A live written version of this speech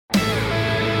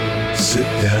Sit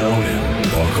down and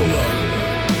buckle up.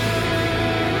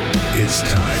 It's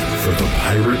time for the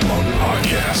Pirate Monk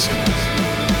Podcast.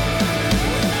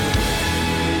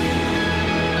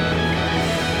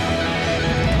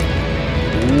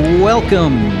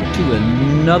 Welcome to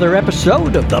another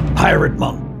episode of the Pirate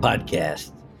Monk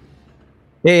Podcast.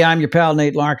 Hey, I'm your pal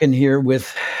Nate Larkin here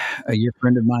with a dear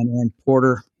friend of mine, Aaron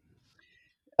Porter.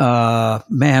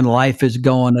 Man, life is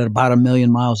going at about 1,000,000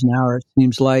 miles an hour, it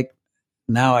seems like.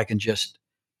 Now I can just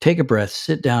take a breath,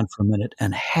 sit down for a minute,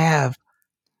 and have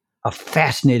a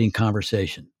fascinating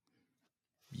conversation.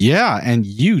 Yeah, and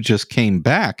you just came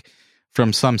back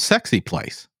from some sexy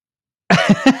place.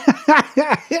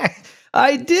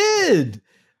 I did.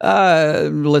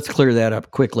 Let's clear that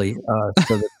up quickly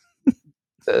so that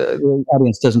the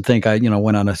audience doesn't think I,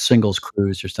 went on a singles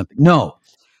cruise or something. No,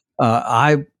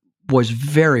 I was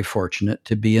very fortunate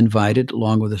to be invited,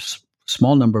 along with a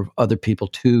small number of other people,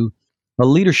 to a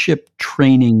leadership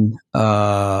training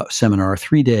seminar,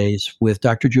 3 days, with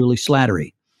Dr. Julie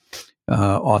Slattery,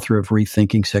 author of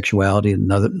Rethinking Sexuality and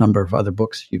another number of other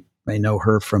books. You may know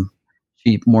her from,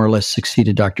 she more or less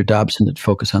succeeded Dr. Dobson at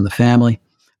Focus on the Family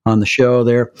on the show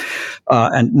there,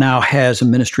 and now has a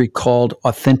ministry called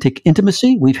Authentic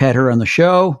Intimacy. We've had her on the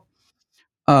show.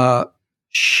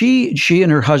 She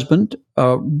and her husband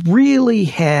really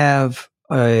have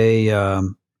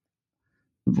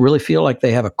really feel like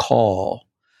they have a call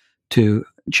to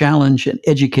challenge and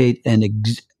educate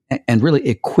and really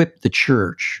equip the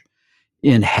church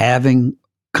in having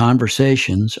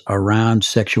conversations around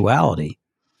sexuality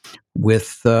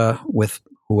with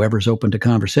whoever's open to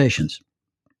conversations.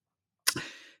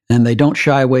 And they don't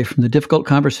shy away from the difficult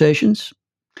conversations.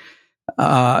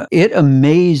 It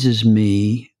amazes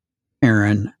me,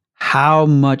 Aaron, how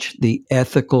much the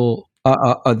ethical,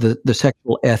 the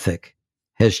sexual ethic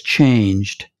has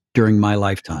changed during my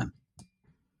lifetime.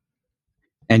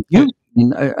 And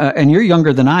you're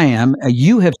younger than I am.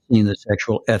 You have seen the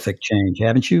sexual ethic change,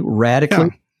 haven't you?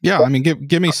 Radically. Yeah. I mean,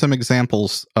 give me some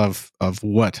examples of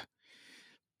what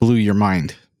blew your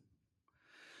mind.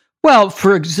 Well,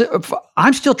 for example,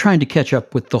 I'm still trying to catch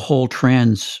up with the whole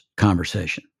trans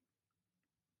conversation.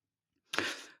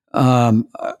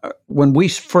 When we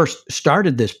first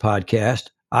started this podcast,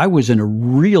 I was in a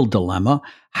real dilemma.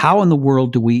 How in the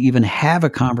world do we even have a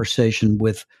conversation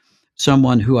with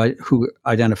someone who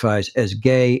identifies as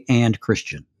gay and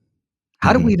Christian?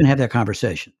 How do we even have that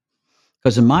conversation?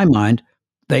 Because in my mind,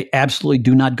 they absolutely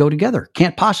do not go together.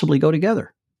 Can't possibly go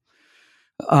together.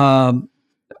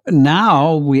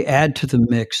 Now we add to the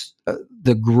mix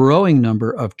the growing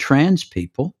number of trans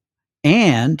people,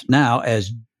 and now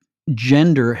as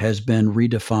gender has been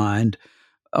redefined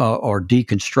or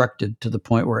deconstructed to the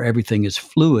point where everything is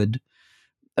fluid,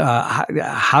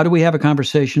 how do we have a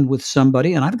conversation with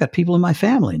somebody? And I've got people in my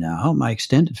family now, my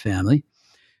extended family,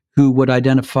 who would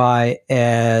identify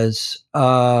as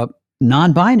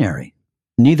non-binary,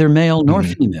 neither male nor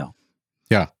female.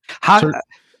 Yeah.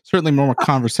 Certainly more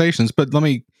conversations, but let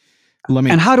me.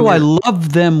 And how do I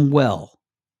love them well?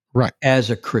 Right. As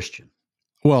a Christian.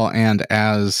 Well, and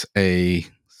as a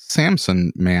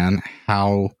Samson man,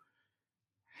 how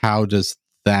does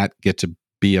that get to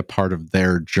be a part of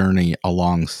their journey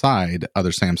alongside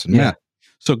other Samson men?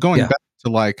 So going back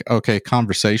to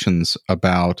conversations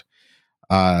about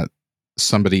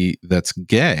somebody that's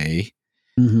gay.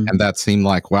 Mm-hmm. And that seemed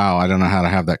like, wow, I don't know how to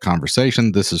have that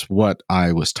conversation. This is what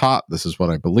I was taught. This is what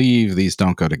I believe. These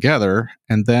don't go together.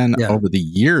 And then over the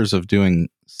years of doing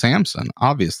Samson,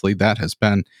 obviously that has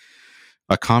been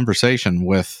a conversation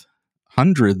with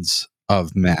hundreds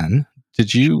of men.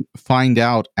 Did you find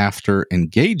out after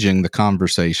engaging the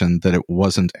conversation that it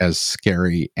wasn't as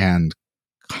scary and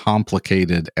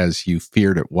complicated as you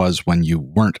feared it was when you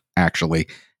weren't actually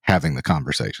having the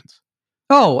conversations?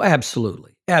 Oh,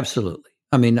 absolutely. Absolutely.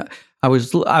 I mean, I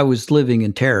was living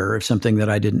in terror of something that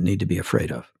I didn't need to be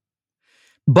afraid of.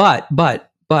 But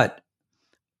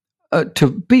to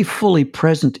be fully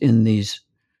present in these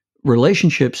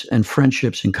relationships and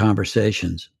friendships and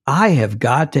conversations, I have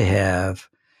got to have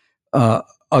a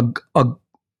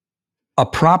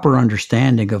proper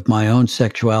understanding of my own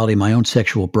sexuality, my own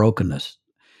sexual brokenness.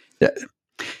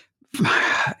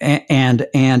 And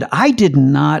I did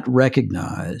not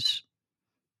recognize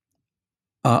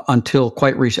until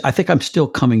quite recent. I think I'm still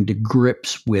coming to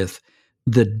grips with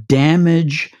the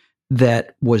damage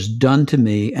that was done to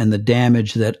me and the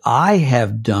damage that I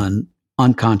have done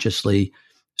unconsciously,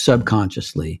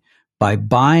 subconsciously, by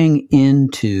buying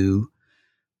into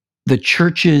the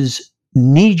church's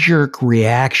knee-jerk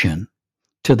reaction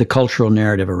to the cultural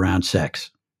narrative around sex.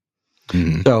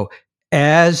 Mm-hmm. So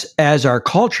as our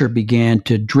culture began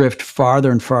to drift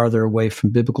farther and farther away from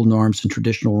biblical norms and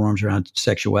traditional norms around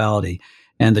sexuality,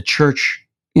 and the church,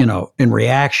 in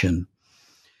reaction,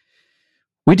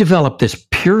 we developed this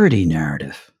purity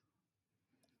narrative,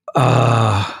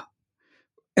 where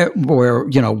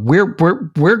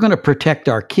we're going to protect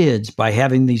our kids by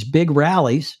having these big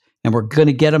rallies, and we're going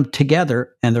to get them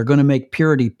together, and they're going to make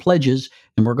purity pledges,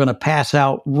 and we're going to pass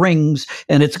out rings,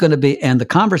 and the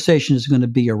conversation is going to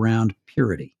be around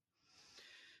purity.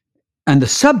 And the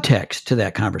subtext to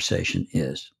that conversation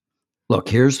is, look,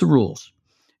 here's the rules.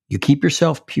 You keep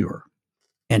yourself pure.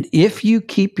 And if you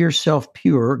keep yourself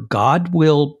pure, God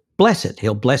will bless it.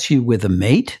 He'll bless you with a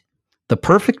mate, the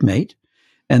perfect mate.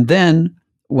 And then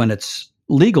when it's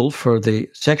legal for the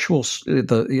sexual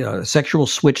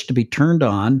switch to be turned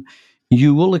on,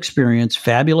 you will experience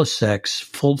fabulous sex,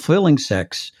 fulfilling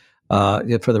sex for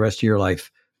the rest of your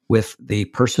life with the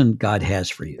person God has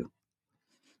for you.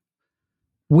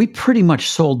 We pretty much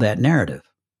sold that narrative.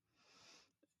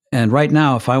 And right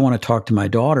now, if I want to talk to my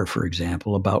daughter, for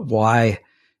example, about why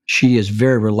she is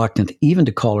very reluctant even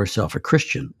to call herself a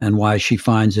Christian, and why she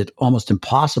finds it almost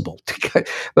impossible to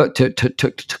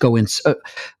go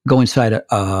inside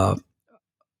an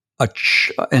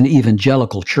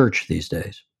evangelical church these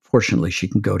days. Fortunately, she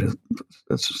can go to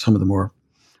some of the more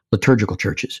liturgical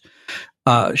churches.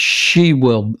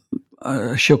 She'll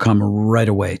come right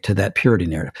away to that purity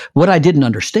narrative. What I didn't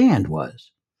understand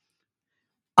was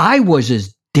I was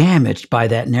as damaged by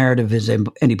that narrative as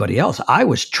anybody else. I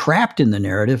was trapped in the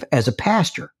narrative as a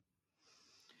pastor,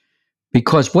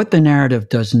 because what the narrative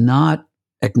does not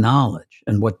acknowledge,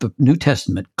 and what the New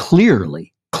Testament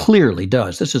clearly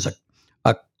does, this is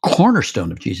a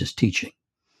cornerstone of Jesus' teaching.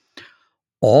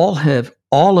 All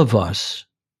of us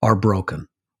are broken.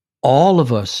 All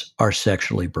of us are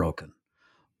sexually broken.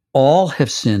 All have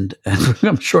sinned and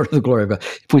come short of the glory of God.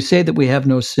 If we say that we have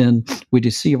no sin, we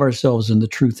deceive ourselves and the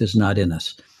truth is not in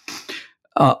us.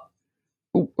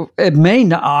 It may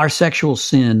not, our sexual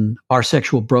sin, our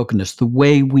sexual brokenness, the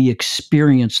way we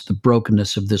experience the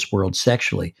brokenness of this world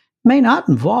sexually, may not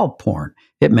involve porn.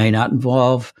 It may not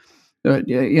involve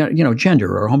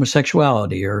gender or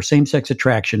homosexuality or same-sex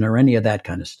attraction or any of that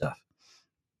kind of stuff.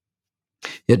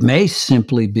 It may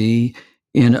simply be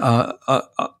in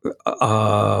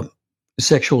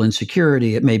sexual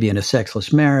insecurity. It may be in a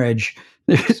sexless marriage.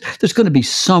 There's going to be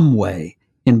some way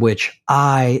in which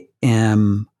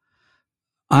I'm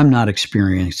not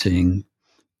experiencing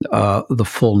the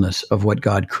fullness of what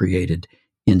God created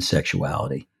in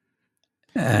sexuality.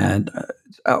 And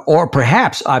or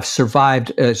perhaps I've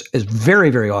survived, as very,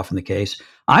 very often the case,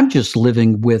 I'm just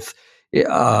living with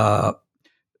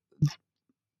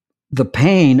the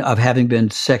pain of having been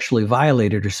sexually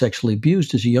violated or sexually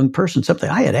abused as a young person, something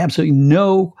I had absolutely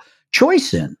no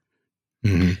choice in.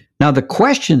 Mm-hmm. Now, the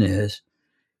question is,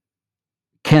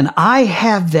 can I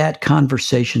have that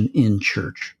conversation in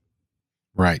church?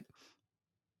 Right.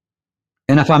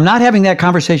 And if I'm not having that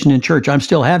conversation in church, I'm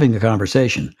still having the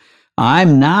conversation.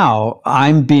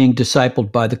 I'm being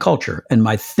discipled by the culture, and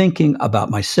my thinking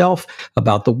about myself,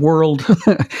 about the world,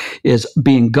 is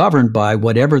being governed by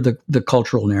whatever the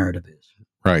cultural narrative is.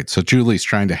 Right. So Julie's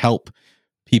trying to help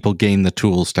people gain the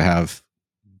tools to have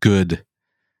good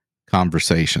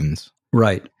conversations.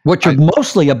 Right. Which are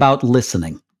mostly about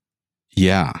listening.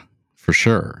 Yeah, for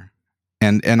sure.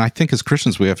 And I think as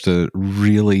Christians, we have to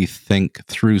really think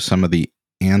through some of the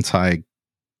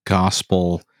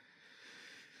anti-gospel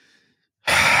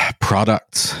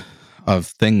products of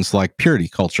things like purity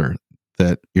culture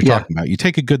that you're talking about. You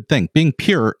take a good thing. Being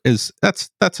pure that's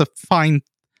a fine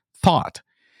thought.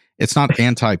 It's not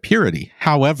anti-purity.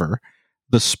 However,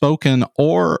 the spoken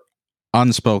or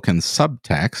unspoken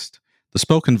subtext, the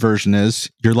spoken version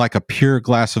is, you're like a pure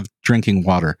glass of drinking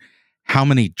water. How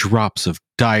many drops of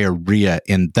diarrhea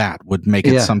in that would make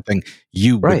it something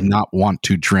you would not want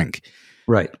to drink?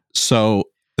 Right. So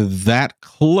that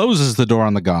closes the door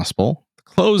on the gospel,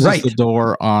 closes the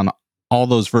door on all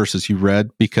those verses you read,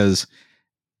 because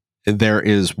there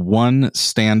is one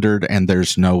standard and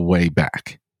there's no way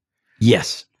back.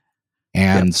 Yes.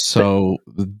 And so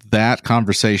that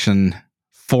conversation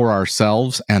for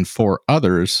ourselves and for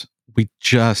others, we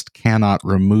just cannot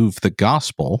remove the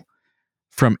gospel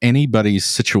from anybody's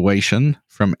situation,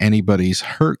 from anybody's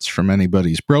hurts, from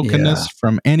anybody's brokenness,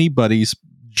 from anybody's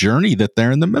journey that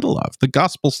they're in the middle of. The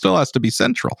gospel still has to be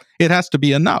central. It has to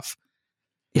be enough.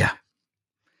 Yeah.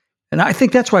 And I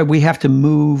think that's why we have to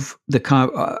move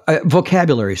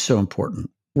vocabulary is so important.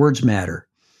 Words matter.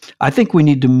 I think we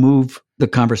need to move the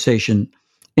conversation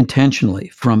intentionally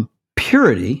from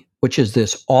purity, which is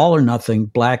this all or nothing,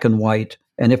 black and white,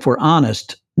 and if we're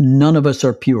honest, none of us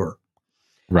are pure.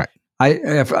 Right.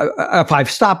 If I've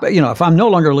stopped, if I'm no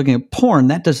longer looking at porn,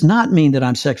 that does not mean that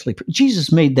I'm sexually pure.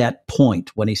 Jesus made that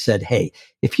point when he said, hey,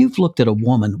 if you've looked at a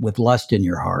woman with lust in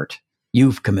your heart,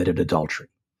 you've committed adultery.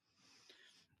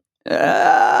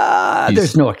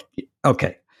 There's no,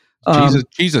 okay.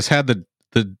 Jesus had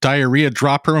the diarrhea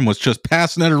dropper and was just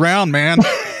passing it around, man.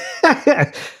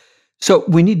 So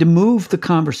we need to move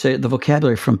the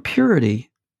vocabulary from purity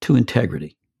to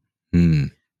integrity.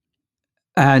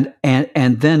 And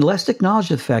then let's acknowledge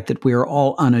the fact that we are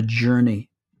all on a journey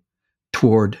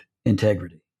toward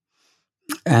integrity.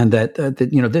 And that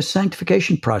this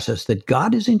sanctification process that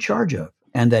God is in charge of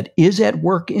and that is at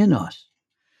work in us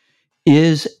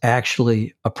is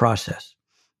actually a process.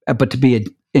 But to be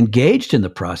engaged in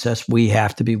the process, we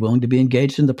have to be willing to be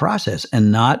engaged in the process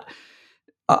and not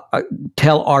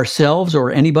tell ourselves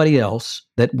or anybody else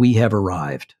that we have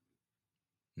arrived.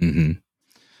 Mm-hmm.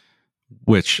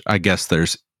 Which I guess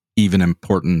there's even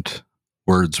important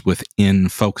words within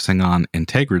focusing on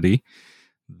integrity,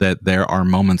 that there are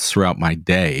moments throughout my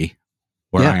day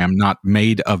where I am not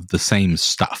made of the same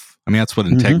stuff. I mean, that's what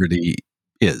integrity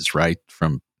is, right?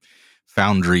 From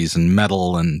foundries and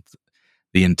metal, and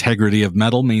the integrity of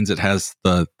metal means it has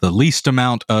the least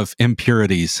amount of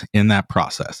impurities in that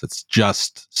process. It's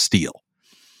just steel.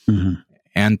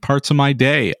 And parts of my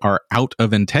day are out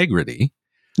of integrity.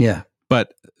 Yeah.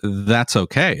 But that's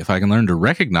okay. If I can learn to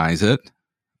recognize it,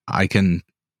 I can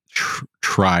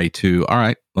try to, all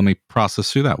right, let me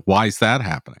process through that. Why is that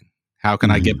happening? How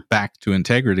can I get back to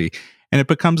integrity? And it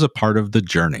becomes a part of the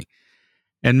journey.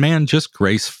 And man, just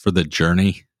grace for the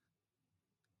journey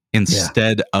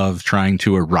instead of trying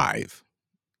to arrive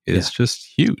is just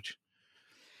huge.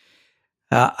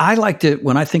 I like to,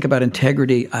 when I think about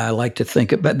integrity, I like to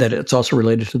think about that it's also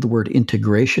related to the word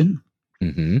integration.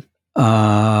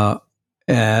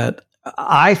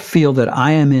 I feel that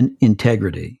I am in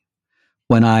integrity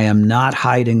when I am not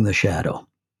hiding the shadow.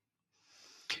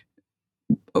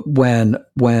 When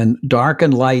dark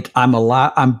and light,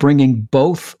 I'm bringing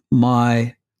both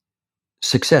my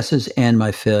successes and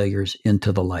my failures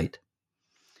into the light.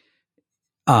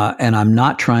 And I'm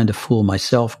not trying to fool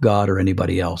myself, God, or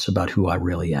anybody else about who I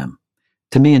really am.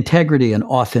 To me, integrity and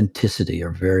authenticity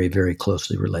are very, very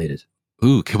closely related.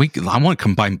 Ooh, I want to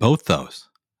combine both those.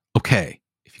 Okay.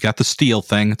 If you got the steel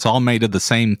thing, it's all made of the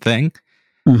same thing.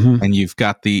 And you've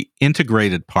got the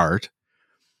integrated part.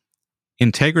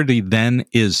 Integrity then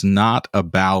is not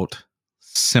about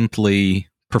simply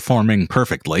performing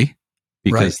perfectly,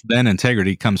 because then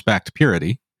integrity comes back to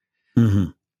purity.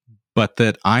 But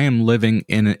that I am living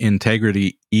in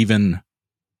integrity even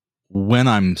when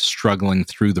I'm struggling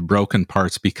through the broken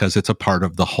parts, because it's a part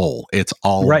of the whole. It's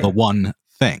all the one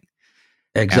thing.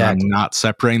 Exactly. And I'm not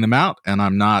separating them out, and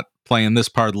I'm not playing this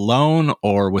part alone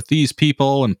or with these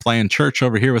people and playing church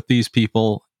over here with these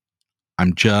people.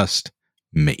 I'm just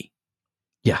me.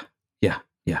 Yeah.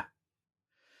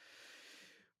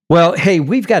 Well, hey,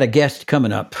 we've got a guest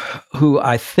coming up who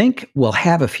I think will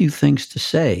have a few things to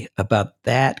say about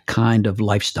that kind of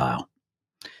lifestyle,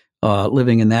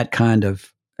 living in that kind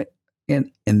of in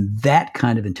that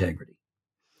kind of integrity.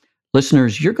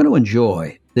 Listeners, you're going to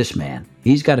enjoy this man.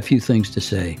 He's got a few things to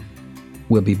say.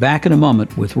 We'll be back in a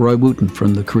moment with Roy Wooten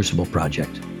from the Crucible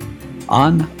Project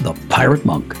on the Pirate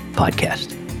Monk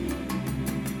Podcast.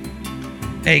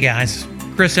 Hey guys,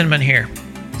 Chris Inman here,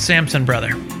 Samson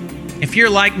brother. If you're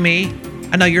like me,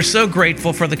 I know you're so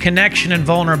grateful for the connection and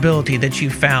vulnerability that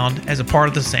you found as a part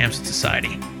of the Samson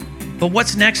Society. But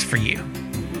what's next for you?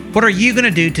 What are you going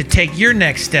to do to take your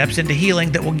next steps into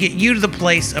healing that will get you to the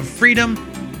place of freedom,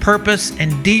 purpose,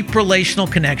 and deep relational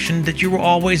connection that you were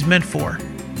always meant for?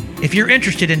 If you're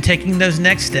interested in taking those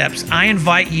next steps, I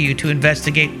invite you to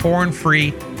investigate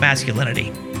porn-free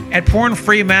masculinity. At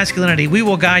Porn-Free Masculinity, we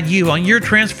will guide you on your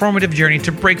transformative journey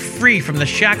to break free from the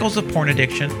shackles of porn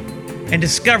addiction and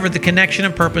discover the connection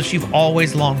and purpose you've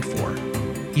always longed for.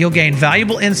 You'll gain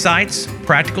valuable insights,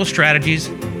 practical strategies,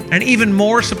 and even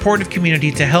more supportive community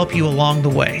to help you along the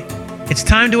way. It's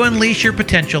time to unleash your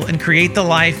potential and create the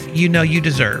life you know you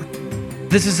deserve.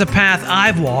 This is a path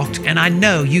I've walked, and I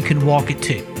know you can walk it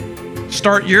too.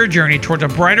 Start your journey towards a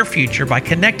brighter future by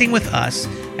connecting with us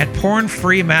at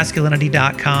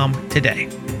pornfreemasculinity.com today.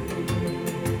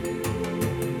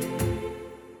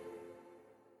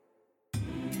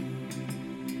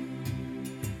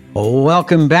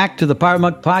 Welcome back to the Pirate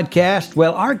Monk Podcast.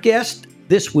 Well, our guest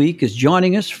this week is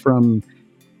joining us from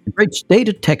the great state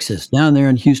of Texas, down there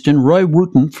in Houston. Roy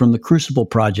Wooten from the Crucible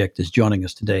Project is joining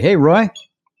us today. Hey, Roy.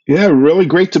 Yeah, really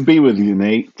great to be with you,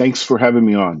 Nate. Thanks for having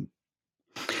me on.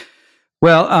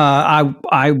 Well,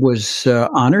 I was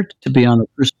honored to be on the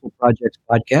Crucible Project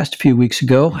podcast a few weeks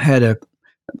ago. Had a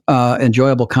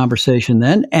enjoyable conversation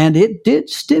then, and it did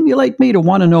stimulate me to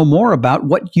want to know more about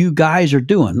what you guys are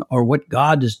doing, or what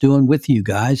God is doing with you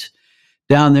guys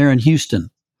down there in Houston.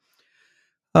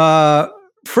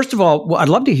 First of all, I'd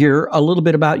love to hear a little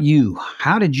bit about you.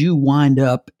 How did you wind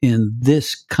up in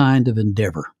this kind of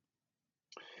endeavor?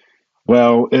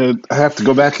 Well, I have to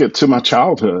go back to my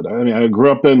childhood. I mean, I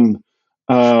grew up in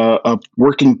a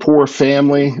working poor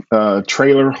family,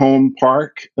 trailer home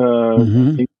park,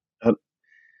 Mm-hmm.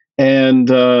 and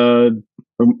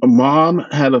mom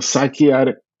had a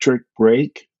psychiatric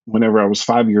break whenever I was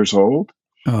 5 years old.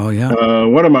 Oh, yeah.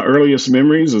 One of my earliest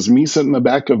memories is me sitting in the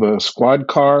back of a squad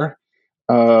car,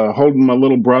 holding my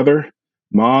little brother.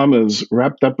 Mom is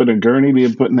wrapped up in a gurney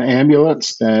being put in the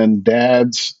ambulance, and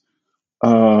dad's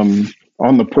on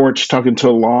the porch talking to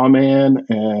a lawman,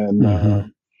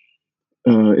 and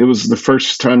it was the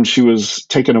first time she was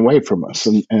taken away from us.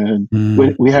 And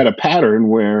we had a pattern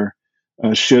where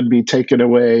she'd be taken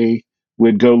away,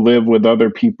 we'd go live with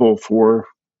other people for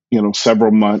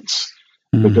several months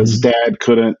because dad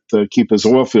couldn't keep his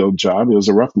oil field job. He was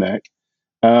a roughneck.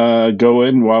 Go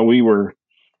in while we were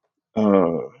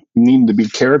needing to be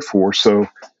cared for. So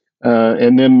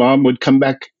and then mom would come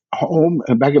back home.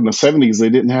 And back in the 70s, they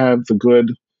didn't have the good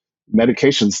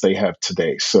medications they have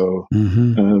today. So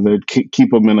they'd keep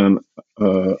them in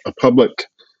a public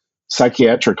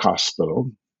psychiatric hospital.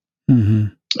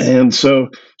 And so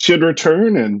she'd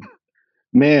return, and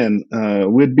man,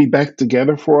 we'd be back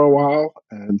together for a while.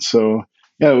 And so,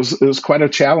 yeah, it was quite a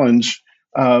challenge.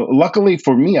 Luckily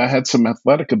for me, I had some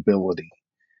athletic ability,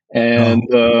 and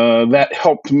that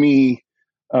helped me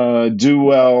do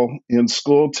well in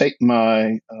school, take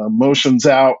my emotions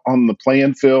out on the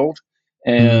playing field.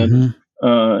 And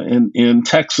in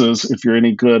Texas, if you're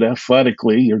any good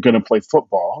athletically, you're going to play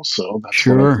football. So that's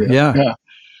what I did. Yeah.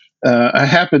 I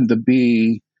happened to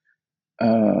be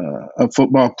a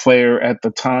football player at the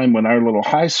time when our little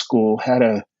high school had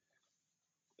a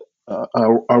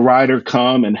writer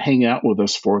come and hang out with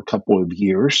us for a couple of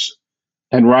years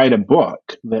and write a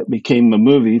book that became the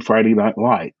movie Friday Night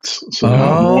Lights. So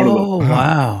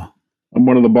wow. I'm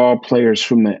one of the ball players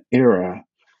from that era.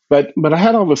 But I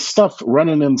had all this stuff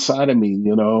running inside of me,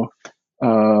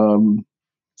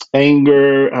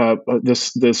 anger,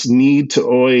 this need to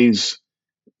always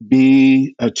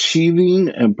be achieving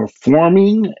and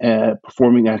performing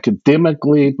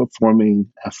academically, performing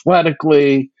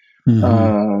athletically.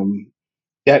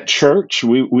 At church,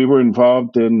 we were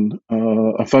involved in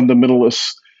a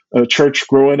fundamentalist church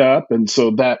growing up, and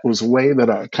so that was a way that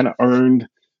I kind of earned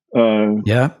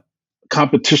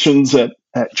competitions at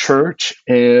church.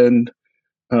 And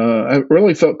I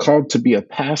really felt called to be a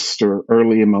pastor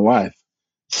early in my life.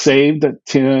 Saved at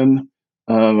 10.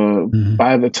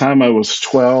 By the time I was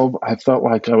 12, I felt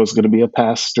like I was going to be a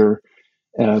pastor,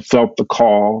 and I felt the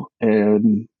call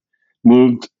and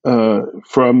moved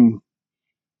from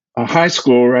high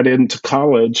school right into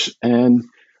college. And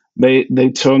they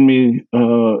told me,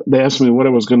 they asked me what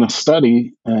I was going to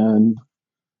study, and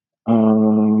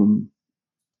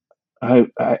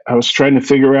I was trying to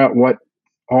figure out what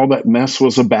all that mess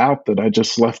was about that I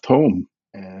just left home,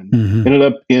 and ended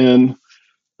up in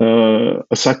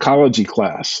a psychology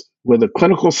class with a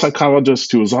clinical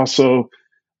psychologist who was also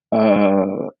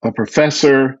a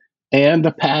professor and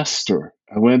a pastor.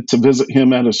 I went to visit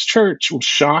him at his church, was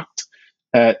shocked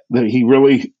at that he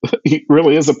really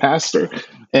is a pastor,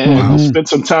 and spent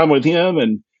some time with him.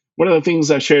 And one of the things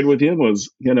I shared with him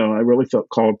was, I really felt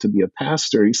called to be a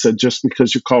pastor. He said, just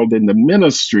because you're called into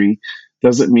ministry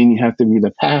doesn't mean you have to be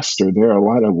the pastor. There are a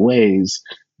lot of ways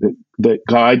that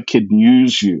God can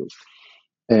use you.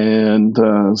 And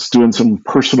I was doing some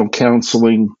personal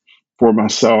counseling for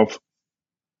myself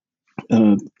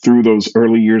through those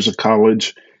early years of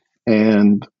college,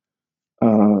 and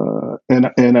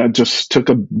I just took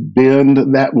a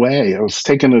bend that way. I was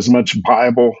taking as much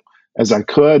Bible as I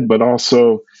could, but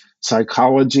also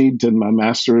psychology. Did my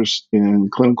master's in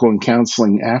clinical and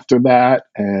counseling after that,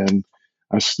 and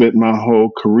I spent my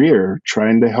whole career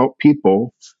trying to help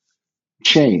people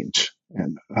change,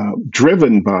 and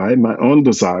driven by my own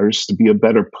desires to be a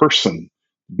better person,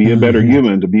 be a better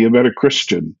human, to be a better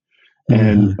Christian,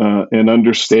 and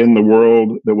understand the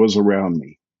world that was around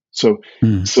me. So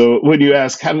when you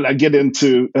ask, how did I get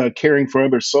into caring for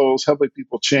other souls, helping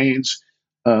people change,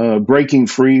 breaking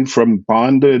free from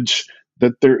bondage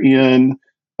that they're in,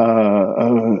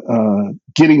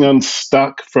 getting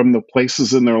unstuck from the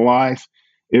places in their life,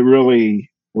 it really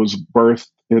was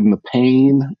birthed in the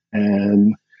pain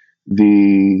and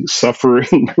the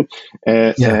suffering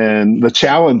and the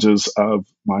challenges of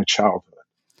my childhood.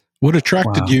 What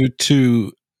attracted you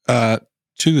to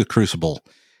the Crucible?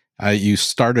 You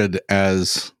started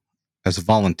as a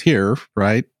volunteer,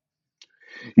 right?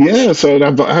 Yeah, so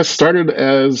I started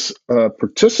as a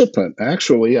participant.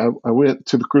 Actually, I went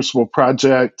to the Crucible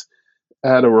Project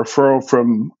at a referral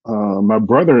from my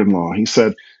brother-in-law. He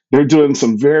said they're doing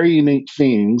some very unique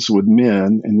things with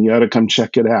men, and you ought to come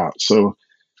check it out. So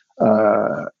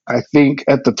I think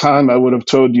at the time I would have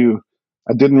told you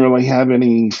I didn't really have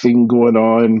anything going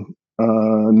on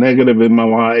negative in my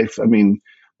life. I mean,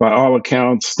 by all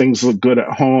accounts, things look good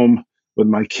at home with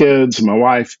my kids, my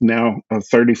wife now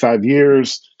 35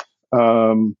 years.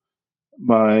 I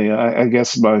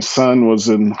guess my son was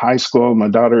in high school, my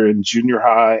daughter in junior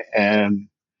high, and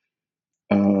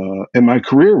my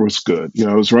career was good.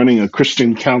 I was running a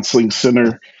Christian counseling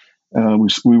center.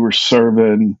 We were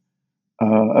serving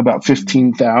about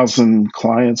 15,000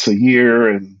 clients a year,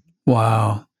 and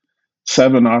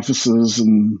 7 offices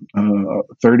and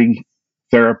 30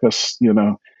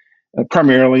 therapists.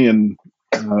 Primarily in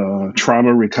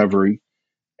trauma recovery,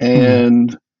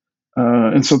 and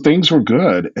so things were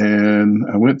good. And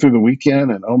I went through the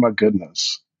weekend, and oh my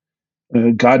goodness,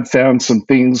 God found some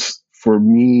things for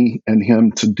me and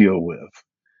him to deal with.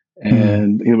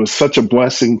 And it was such a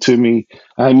blessing to me.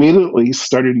 I immediately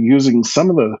started using some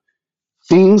of the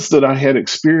things that I had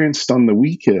experienced on the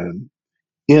weekend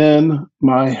in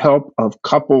my help of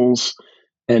couples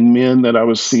and men that I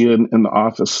was seeing in the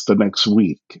office the next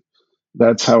week.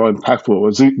 That's how impactful it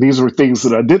was. These were things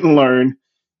that I didn't learn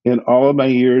in all of my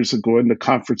years of going to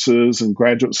conferences and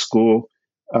graduate school,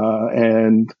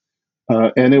 and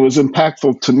it was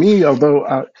impactful to me. Although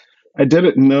I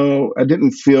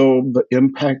didn't feel the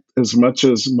impact as much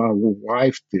as my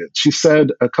wife did. She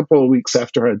said a couple of weeks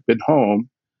after I'd been home,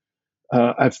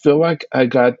 I feel like I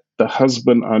got the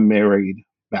husband I married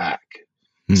back.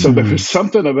 So there was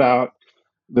something about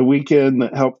the weekend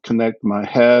that helped connect my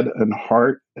head and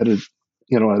heart at a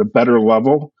better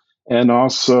level, and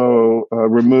also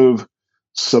remove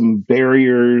some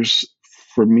barriers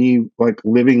for me, like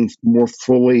living more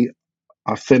fully,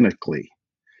 authentically.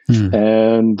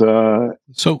 And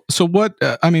so what?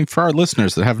 I mean, for our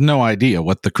listeners that have no idea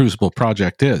what the Crucible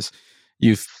Project is,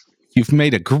 you've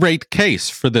made a great case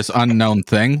for this unknown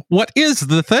thing. What is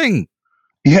the thing?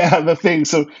 Yeah, the thing.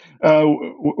 So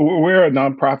we're a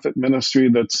nonprofit ministry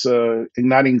that's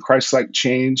igniting Christ-like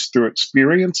change through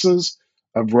experiences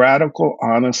of radical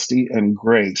honesty and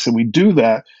grace. And we do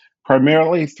that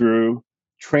primarily through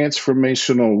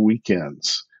transformational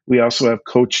weekends. We also have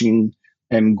coaching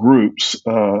and groups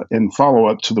in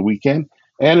follow-up to the weekend,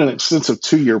 and an extensive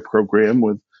 2-year program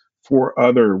with 4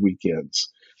 other weekends.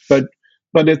 But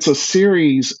it's a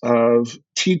series of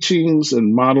teachings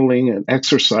and modeling and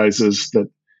exercises that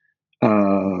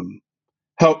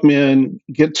help men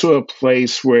get to a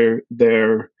place where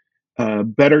they're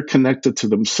better connected to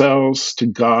themselves, to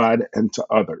God, and to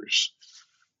others.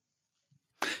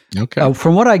 Okay.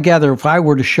 From what I gather, if I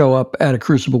were to show up at a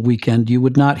Crucible weekend, you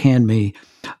would not hand me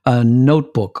a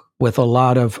notebook with a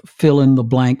lot of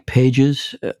fill-in-the-blank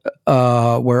pages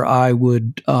where I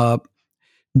would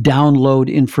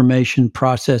download information,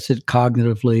 process it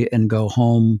cognitively, and go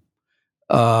home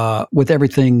with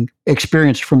everything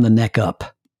experienced from the neck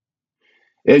up.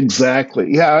 Exactly.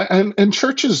 Yeah, and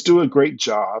churches do a great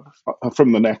job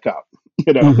from the neck up.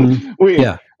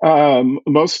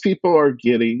 Most people are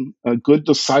getting a good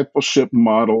discipleship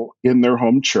model in their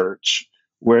home church,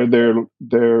 where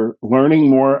they're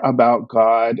learning more about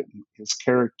God, His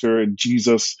character, and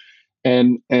Jesus,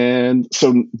 and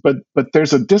so. But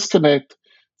there's a disconnect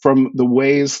from the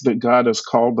ways that God has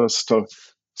called us to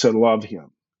love Him.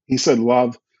 He said,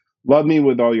 "Love me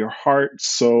with all your heart,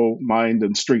 soul, mind,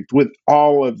 and strength, with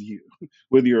all of you,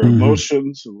 with your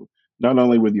emotions, not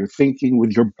only with your thinking,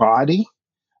 with your body."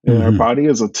 And our body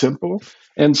is a temple.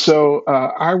 And so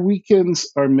our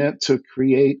weekends are meant to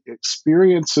create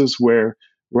experiences where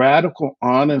radical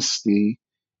honesty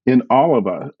in all of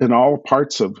us, in all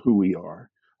parts of who we are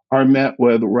met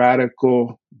with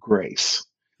radical grace.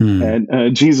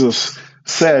 And Jesus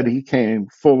said he came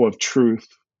full of truth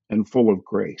and full of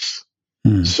grace.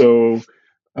 So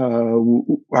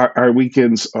our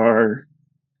weekends are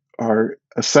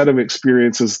a set of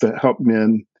experiences that help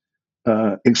men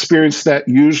experience that,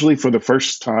 usually for the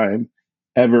first time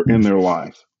ever in their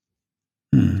life.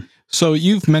 So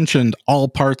you've mentioned all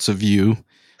parts of you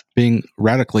being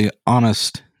radically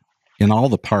honest in all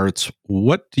the parts.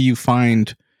 What do you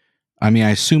find? I mean,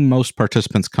 I assume most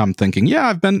participants come thinking,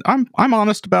 "Yeah, I'm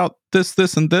honest about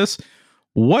this, and this."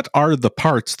 What are the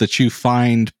parts that you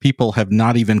find people have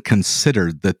not even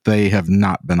considered that they have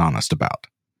not been honest about?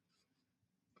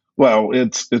 Well,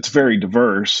 it's very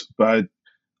diverse, but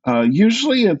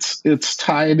usually it's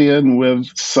tied in with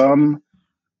some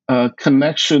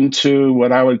connection to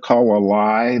what I would call a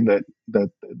lie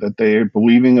that they're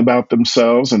believing about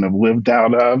themselves and have lived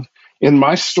out of. In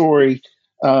my story,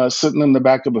 sitting in the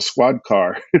back of a squad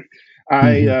car,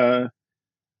 I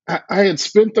Mm-hmm. I had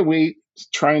spent the week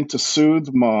trying to soothe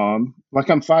mom, like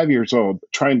I'm 5 years old,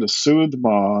 trying to soothe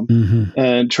mom Mm-hmm.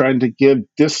 and trying to give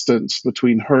distance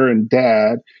between her and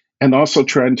dad, and also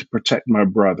trying to protect my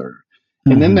brother.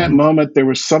 And in that Mm-hmm. moment, there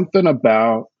was something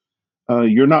about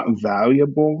you're not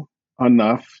valuable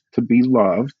enough to be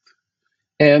loved,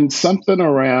 and something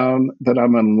around that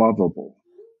I'm unlovable.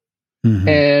 Mm-hmm.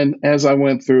 And as I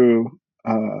went through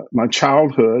my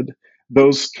childhood,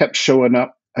 those kept showing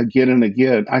up again and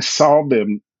again.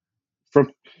 From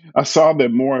I saw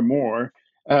them more and more,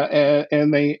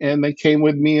 and they came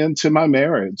with me into my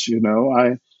marriage. You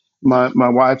know, my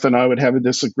wife and I would have a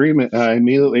disagreement, and I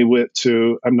immediately went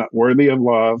to I'm not worthy of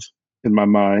love in my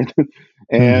mind,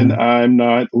 and Mm-hmm. I'm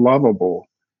not lovable.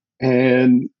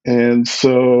 And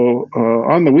so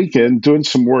on the weekend, doing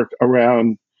some work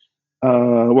around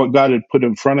what God had put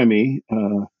in front of me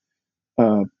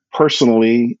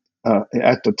personally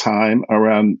at the time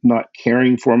around not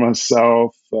caring for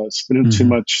myself, spending too Mm-hmm.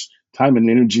 much time and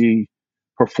energy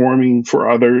performing for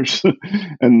others,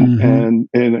 Mm-hmm.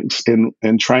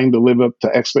 and trying to live up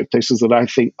to expectations that I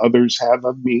think others have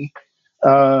of me.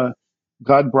 Uh,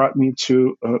 God brought me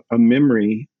to a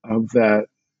memory of that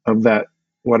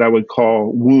what I would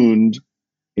call wound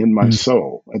in my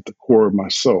soul, at the core of my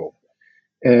soul.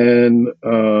 And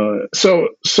so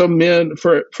men,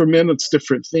 for men it's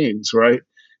different things, right?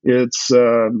 It's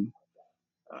I'm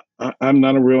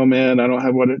not a real man. I don't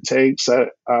have what it takes.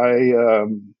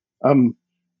 I'm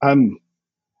I'm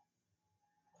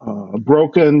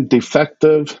broken,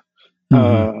 defective. Mm-hmm.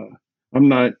 uh, I'm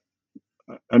not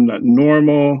I'm not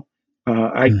normal.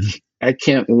 Mm-hmm. I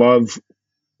can't love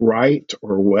right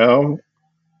or well.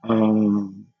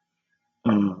 um,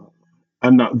 uh,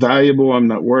 I'm not valuable. I'm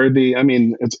not worthy. I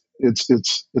mean,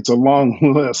 it's a long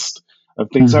list of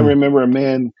things. I Mm-hmm. remember a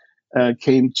man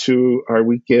came to our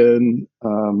weekend.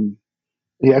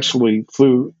 He actually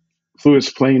flew his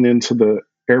plane into the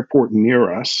airport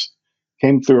near us.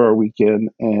 Came through our weekend,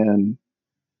 and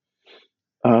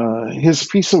his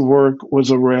piece of work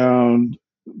was around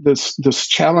this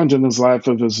challenge in his life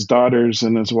of his daughters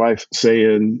and his wife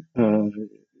saying,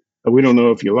 "We don't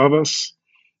know if you love us."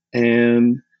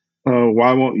 And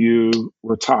why won't you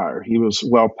retire? He was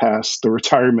well past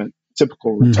the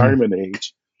typical Mm-hmm. retirement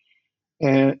age,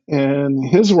 and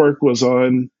his work was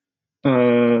on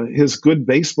his good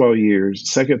baseball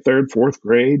years, second, third, fourth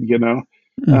grade,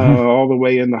 Mm-hmm. all the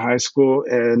way into high school.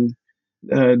 And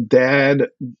dad,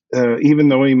 even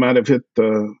though he might have hit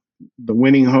the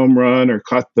winning home run or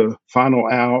caught the final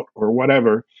out or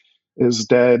whatever, his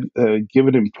dad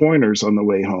giving him pointers on the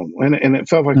way home, and it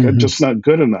felt like I'm Mm-hmm. just not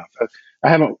good enough. I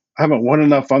haven't won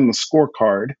enough on the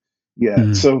scorecard yet.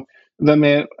 Mm-hmm. So the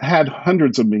man had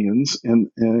hundreds of millions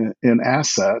in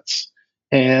assets,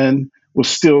 and was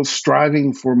still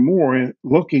striving for more,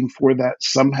 looking for that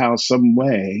somehow, some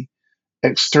way,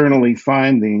 externally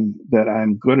finding that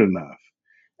I'm good enough.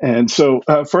 And so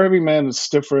for every man, it's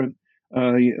different.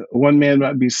 One man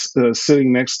might be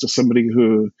sitting next to somebody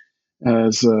who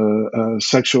as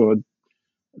sexual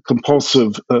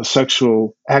compulsive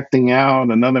sexual acting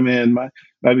out. Another man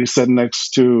might be sitting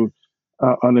next to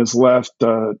on his left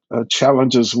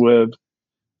challenges with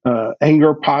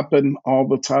anger popping all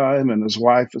the time, and his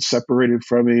wife is separated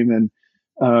from him,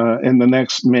 and the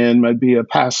next man might be a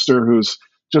pastor who's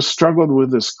just struggled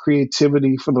with this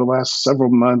creativity for the last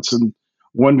several months and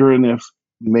wondering if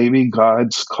maybe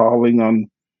God's calling on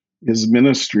his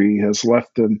ministry has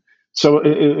left him. So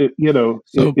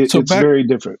So it's back, very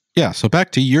different. yeah. So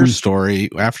back to your story.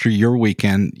 After your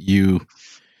weekend, you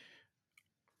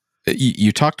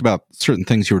talked about certain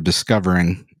things you were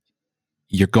discovering.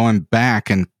 You're going back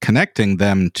and connecting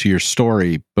them to your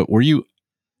story, but were you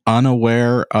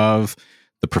unaware of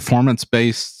the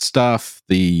performance-based stuff,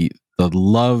 the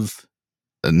love,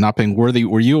 not being worthy?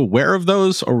 Were you aware of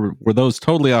those, or were those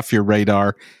totally off your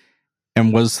radar?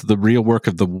 And was the real work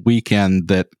of the weekend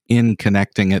that in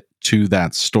connecting it to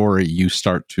that story, you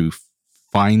start to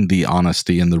find the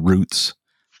honesty and the roots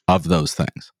of those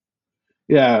things?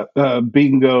 Yeah,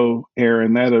 bingo,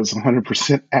 Aaron. That is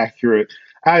 100% accurate.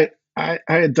 I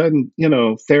had done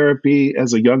therapy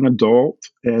as a young adult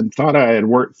and thought I had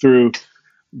worked through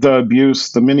the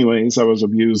abuse, the many ways I was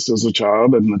abused as a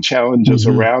child, and the challenges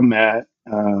Mm-hmm. around that.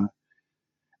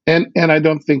 And I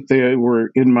don't think they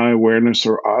were in my awareness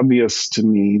or obvious to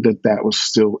me that was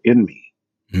still in me,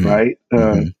 right?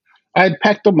 I'd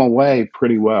packed them away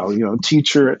pretty well.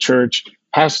 Teacher at church,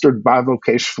 pastored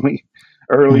bivocationally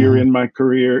earlier in my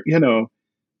career.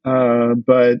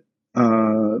 But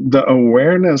the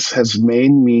awareness has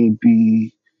made me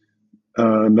be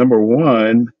number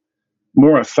one,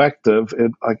 more effective.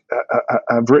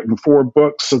 I've written 4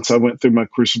 books since I went through my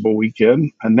Crucible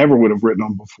weekend. I never would have written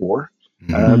them before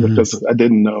because I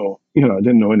didn't know. I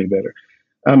didn't know any better.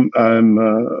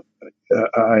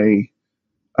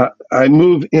 I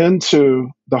move into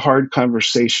the hard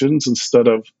conversations instead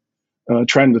of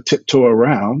trying to tiptoe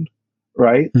around.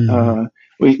 Right?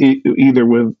 Either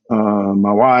with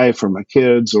my wife or my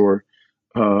kids or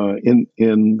in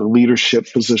the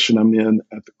leadership position I'm in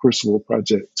at the Crucible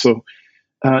Project. So.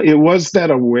 It was that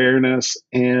awareness,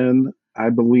 and I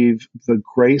believe the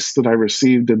grace that I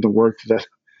received in the work that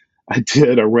I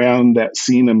did around that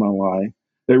scene in my life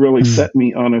that really set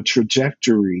me on a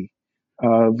trajectory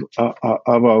of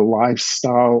a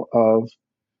lifestyle of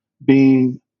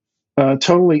being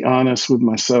totally honest with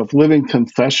myself, living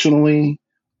confessionally,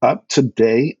 up to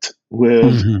date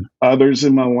with others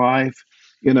in my life.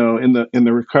 In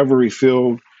the recovery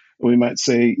field, we might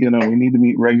say, we need to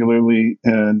meet regularly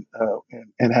and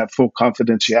have full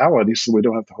confidentiality, so we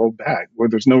don't have to hold back. Where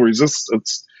there's no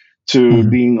resistance to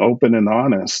being open and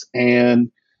honest.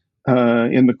 And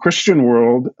in the Christian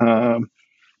world,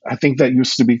 I think that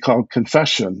used to be called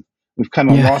confession. We've kind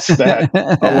of lost that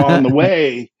along the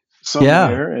way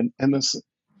somewhere. And this,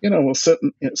 we'll sit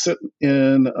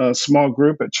in a small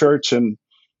group at church, and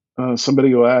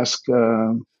somebody will ask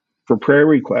for prayer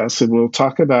requests, and we'll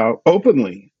talk about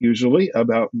openly, usually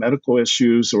about medical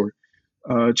issues or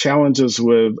challenges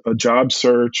with a job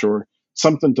search or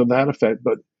something to that effect,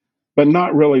 but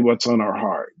not really what's on our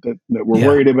heart. That we're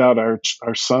worried about our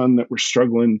son, that we're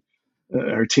struggling.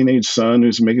 Our teenage son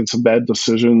who's making some bad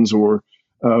decisions, or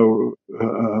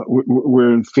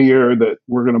we're in fear that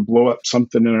we're going to blow up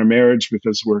something in our marriage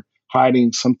because we're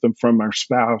hiding something from our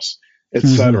spouse,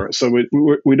 etc. So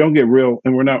we don't get real,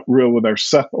 and we're not real with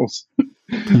ourselves.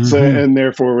 So, and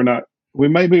therefore we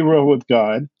may be real with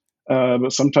God,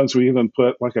 but sometimes we even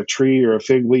put like a tree or a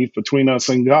fig leaf between us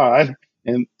and God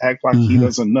and act like he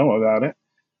doesn't know about it.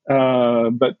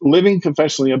 But living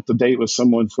confessionally up to date with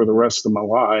someone for the rest of my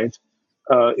life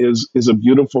is a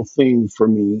beautiful thing for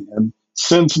me. And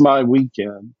since my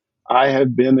weekend, I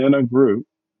have been in a group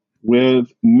with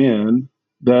men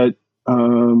that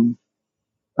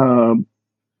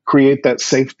create that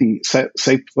safe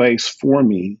place for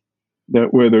me,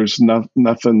 where there's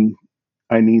nothing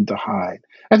I need to hide.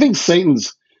 I think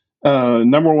Satan's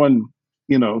number one,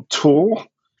 tool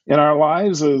in our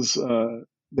lives is that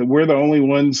we're the only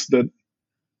ones that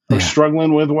are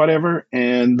struggling with whatever,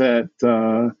 and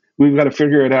that we've got to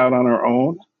figure it out on our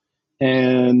own.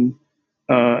 And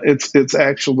it's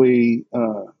actually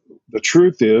the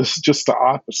truth is just the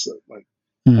opposite. Like,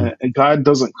 and God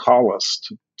doesn't call us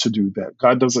to do that.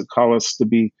 God doesn't call us to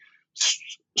be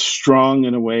strong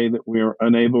in a way that we are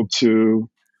unable to.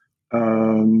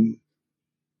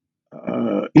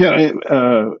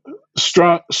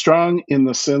 Strong in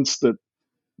the sense that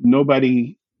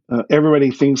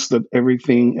everybody thinks that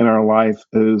everything in our life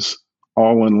is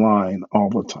all in line all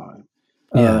the time.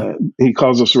 He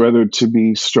calls us rather to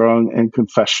be strong and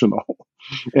confessional,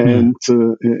 and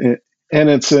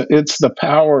it's the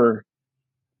power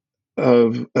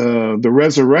of the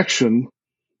resurrection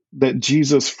that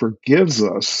Jesus forgives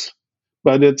us,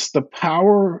 but it's the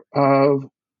power of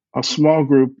a small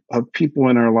group of people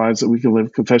in our lives that we can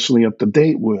live confessionally up to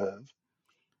date with.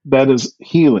 That is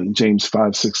healing. James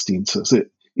 5:16 says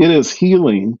it is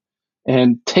healing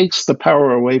and takes the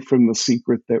power away from the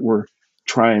secret that we're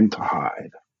trying to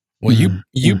hide. Well,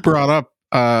 you brought up,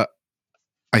 I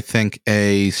think,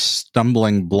 a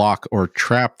stumbling block or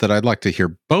trap that I'd like to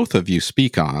hear both of you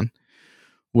speak on,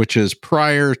 which is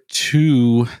prior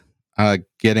to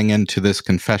getting into this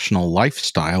confessional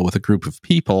lifestyle with a group of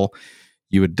people,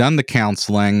 you had done the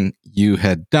counseling, you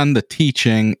had done the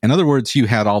teaching. In other words, you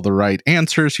had all the right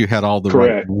answers, you had all the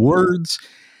right words.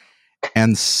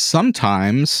 And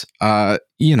sometimes,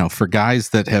 for guys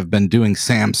that have been doing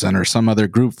Samson or some other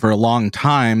group for a long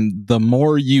time, the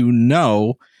more you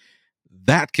know,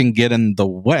 that can get in the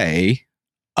way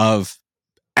of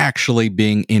actually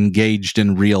being engaged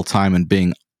in real time and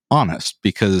being honest,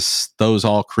 because those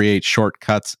all create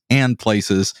shortcuts and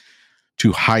places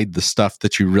to hide the stuff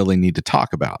that you really need to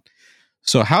talk about.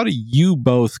 So how do you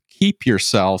both keep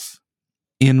yourself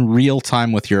in real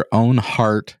time with your own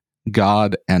heart,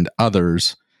 God, and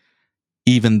others,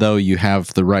 even though you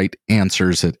have the right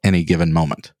answers at any given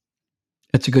moment?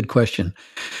 That's a good question.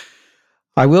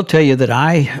 I will tell you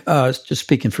that just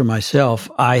speaking for myself,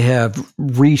 I have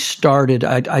restarted.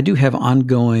 I do have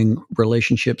ongoing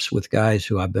relationships with guys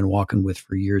who I've been walking with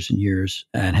for years and years,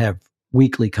 and have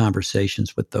weekly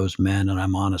conversations with those men, and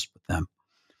I'm honest with them.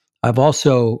 I've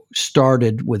also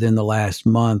started within the last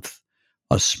month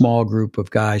a small group of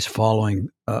guys following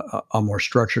a more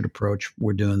structured approach.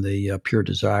 We're doing the Pure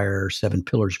Desire 7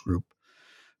 Pillars group,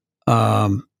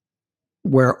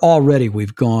 where already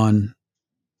we've gone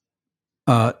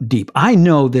deep. I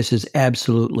know this is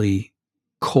absolutely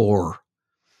core.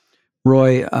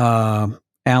 Roy,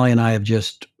 Allie, and I have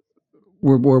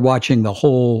we're watching the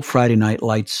whole Friday Night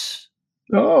Lights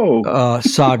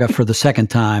saga for the second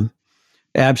time.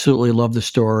 Absolutely love the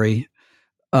story.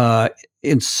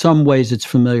 In some ways, it's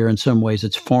familiar. In some ways,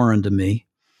 it's foreign to me.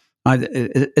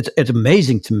 It's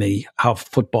amazing to me how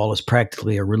football is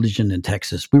practically a religion in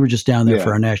Texas. We were just down there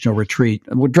for our national retreat.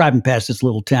 We're driving past this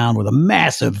little town with a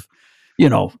massive,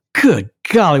 good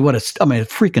golly, a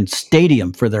freaking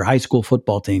stadium for their high school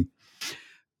football team.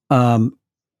 I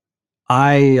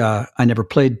never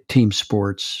played team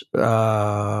sports.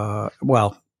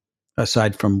 Well,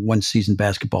 aside from one season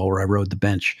basketball where I rode the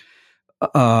bench.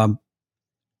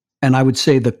 And I would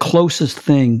say the closest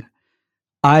thing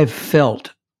I've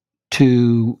felt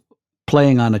to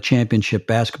playing on a championship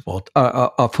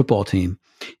a football team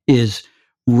is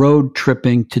road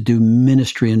tripping to do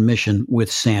ministry and mission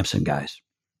with Samson guys.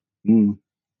 Mm.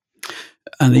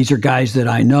 And these are guys that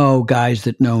I know, guys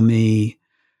that know me,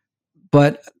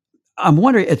 but I'm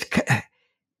wondering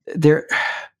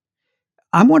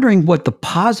what the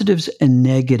positives and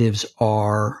negatives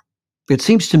are. It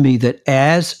seems to me that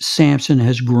as Samson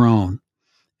has grown,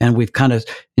 and we've kind of,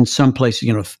 in some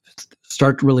places,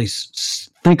 start to really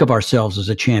think of ourselves as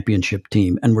a championship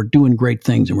team, and we're doing great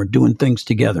things, and we're doing things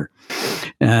together,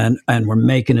 and we're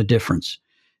making a difference.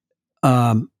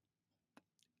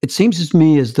 It seems to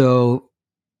me as though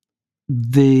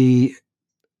the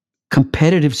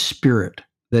competitive spirit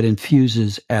that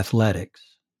infuses athletics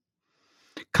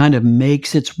kind of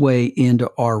makes its way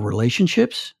into our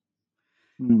relationships,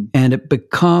 and it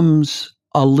becomes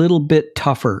a little bit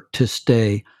tougher to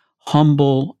stay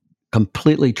humble,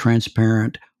 completely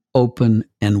transparent, open,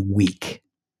 and weak.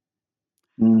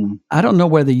 I don't know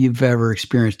whether you've ever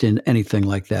experienced anything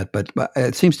like that, but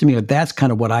it seems to me that that's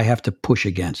kind of what I have to push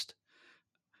against.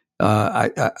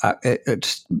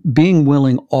 It's being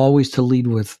willing always to lead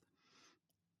with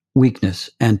weakness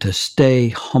and to stay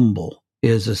humble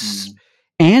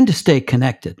and to stay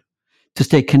connected. To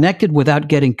stay connected without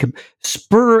getting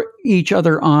spur each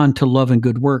other on to love and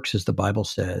good works, as the Bible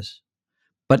says,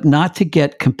 but not to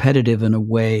get competitive in a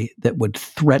way that would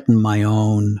threaten my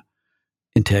own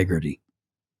integrity.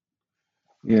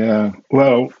 Yeah.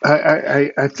 Well,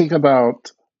 I think about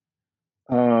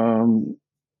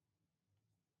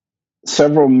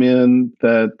several men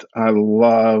that I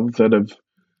love that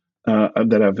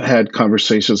I've had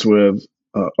conversations with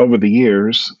over the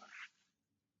years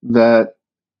that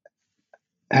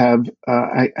have,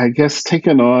 I guess,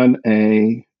 taken on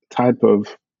a type of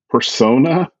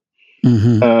persona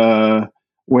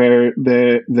where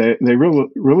they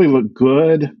really look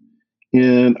good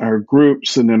in our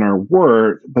groups and in our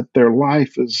work, but their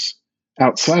life is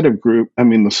outside of group. I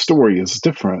mean, the story is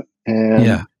different,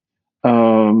 and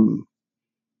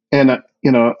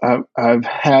I've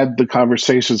had the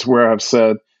conversations where I've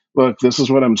said, look, this is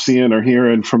what I'm seeing or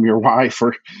hearing from your wife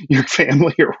or your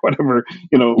family or whatever,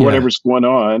 whatever's going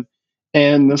on.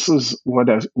 And this is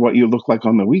what you look like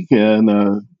on the weekend.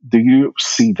 Do you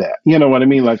see that? You know what I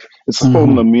mean? Like it's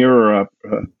holding the mirror up.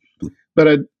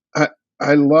 But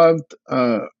I loved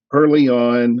early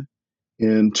on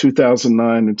in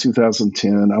 2009 and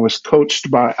 2010, I was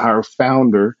coached by our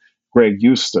founder, Greg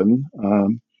Houston,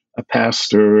 a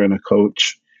pastor and a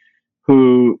coach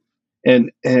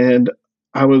and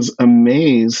I was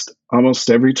amazed almost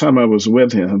every time I was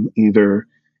with him, either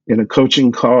in a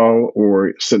coaching call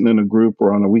or sitting in a group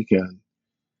or on a weekend.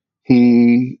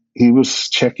 He was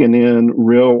checking in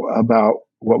real about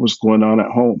what was going on at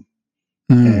home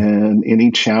and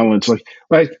any challenge. Like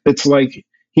it's like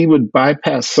he would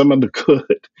bypass some of the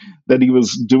good that he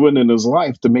was doing in his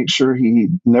life to make sure he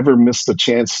never missed a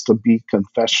chance to be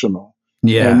confessional.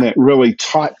 Yeah. And that really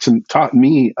taught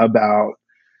me about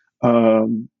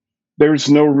there's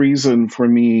no reason for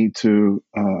me to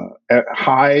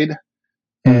hide,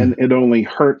 and it only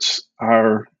hurts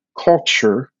our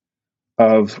culture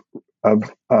of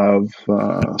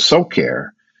soul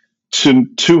care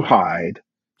to hide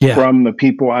from the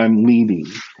people I'm leading.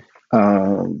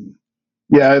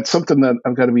 Yeah, it's something that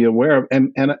I've got to be aware of.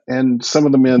 And some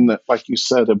of the men that, like you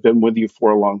said, have been with you for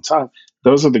a long time,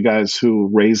 those are the guys who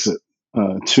raise it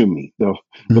to me.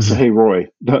 They'll say, "Hey, Roy,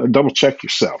 double check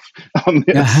yourself on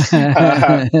this.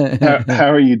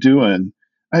 How are you doing?"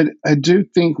 I do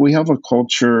think we have a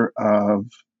culture of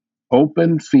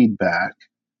open feedback,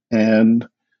 and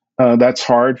that's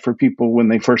hard for people when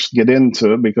they first get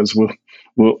into it, because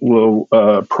we'll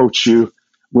approach you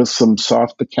with some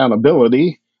soft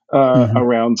accountability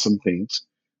around some things.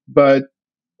 But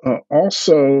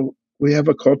also, we have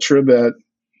a culture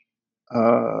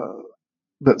uh,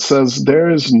 that says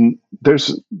there's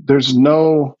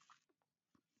no.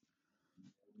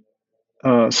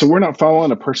 So we're not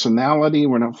following a personality.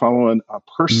 We're not following a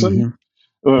person.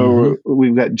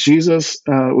 We've got Jesus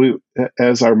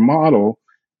as our model,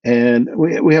 and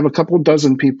we have a couple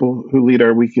dozen people who lead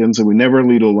our weekends, and we never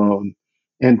lead alone.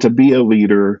 And to be a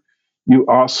leader, you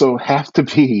also have to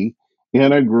be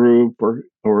in a group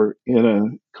or in a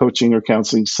coaching or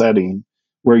counseling setting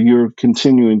where you're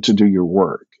continuing to do your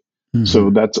work. So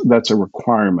that's a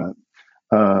requirement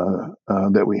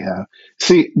that we have.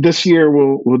 See, this year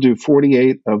we'll do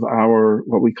 48 of our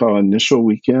what we call initial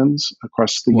weekends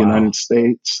across the United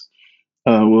States.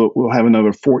 We'll have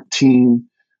another 14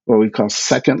 what we call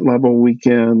second level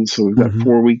weekends. So we've got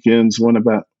 4 weekends. One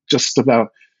about just about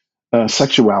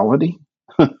sexuality.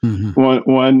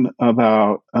 One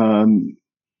about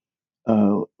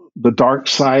the dark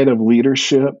side of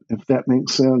leadership, if that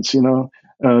makes sense. The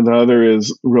other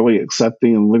is really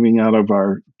accepting and living out of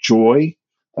our joy,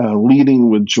 leading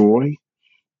with joy.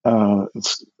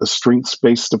 It's a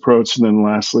strengths-based approach. And then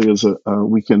lastly is a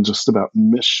weekend just about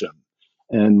mission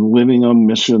and living on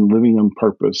mission, living on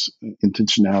purpose,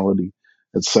 intentionality,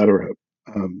 etc.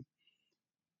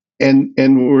 And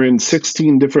we're in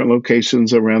 16 different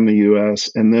locations around the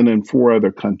U.S. and then in 4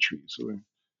 other countries. We're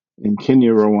in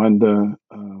Kenya, Rwanda,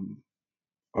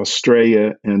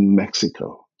 Australia, and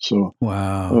Mexico. So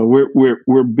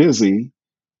we're busy.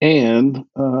 And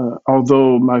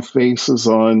although my face is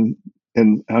on,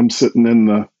 and I'm sitting in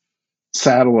the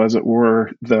saddle, as it were,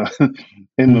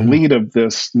 in the lead of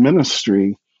this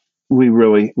ministry, we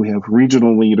have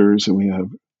regional leaders, and we have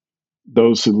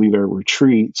those who lead our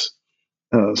retreats,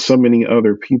 so many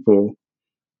other people,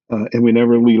 and we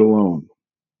never lead alone.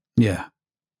 Yeah,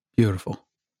 beautiful.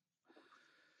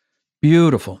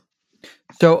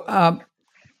 So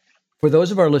for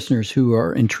those of our listeners who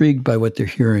are intrigued by what they're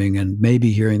hearing and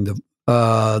maybe hearing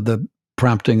the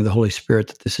prompting of the Holy Spirit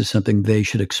that this is something they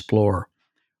should explore,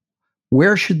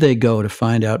 where should they go to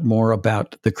find out more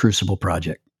about the Crucible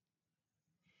Project?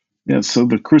 Yeah, so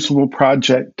the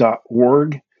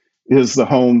crucibleproject.org is the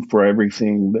home for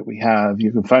everything that we have.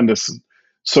 You can find us on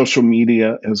social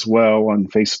media as well, on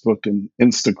Facebook and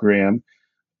Instagram.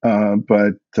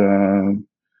 But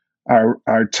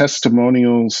our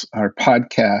testimonials, our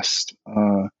podcast,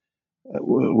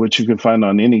 which you can find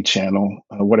on any channel,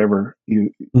 whatever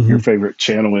your favorite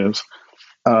channel is,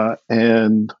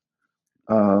 and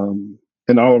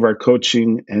all of our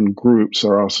coaching and groups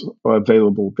are also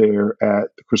available there at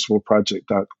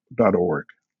thecrucibleproject.org.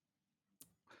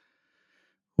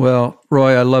 Well,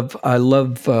 Roy, I love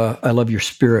your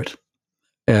spirit.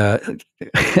 My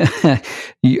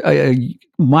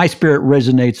spirit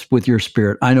resonates with your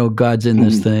spirit. I know God's in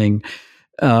this thing,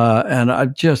 and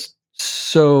I'm just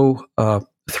so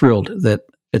thrilled that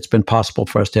it's been possible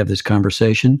for us to have this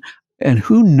conversation. And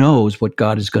who knows what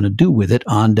God is going to do with it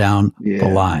on down the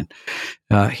line.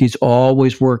 He's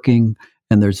always working,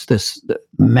 and there's this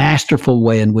masterful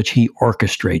way in which he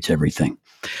orchestrates everything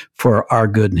for our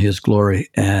good and his glory.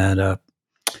 And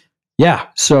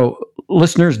so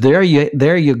listeners, there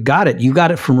you got it. You got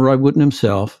it from Roy Wooten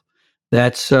himself.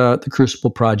 That's the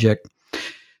Crucible Project.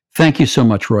 Thank you so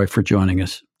much, Roy, for joining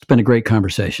us. It's been a great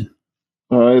conversation.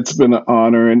 It's been an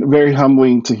honor and very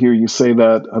humbling to hear you say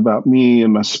that about me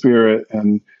and my spirit.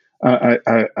 And I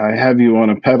have you on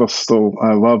a pedestal.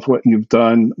 I love what you've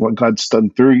done, what God's done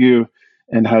through you,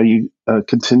 and how you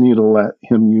continue to let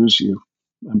him use you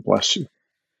and bless you.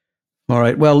 All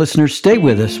right. Well, listeners, stay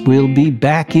with us. We'll be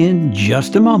back in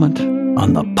just a moment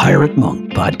on the Pirate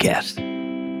Monk Podcast.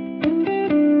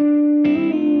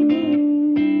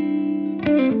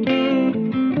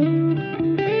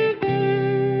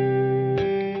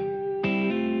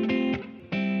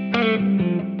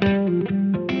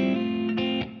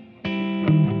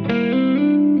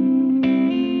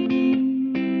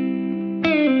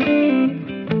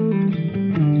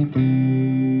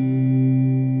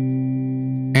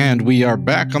 We are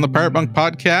back on the Pirate Monk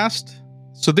Podcast.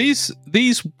 So these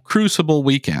Crucible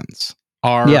weekends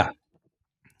are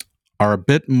a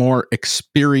bit more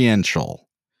experiential.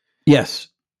 Yes.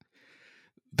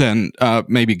 Than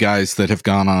maybe guys that have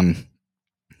gone on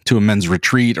to a men's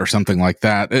retreat or something like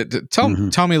that. Tell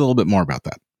me a little bit more about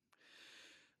that.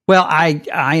 Well, I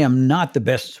am not the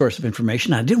best source of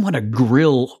information. I didn't want to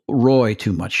grill Roy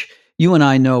too much. You and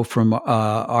I know from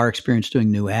our experience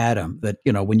doing New Adam that,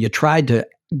 when you tried to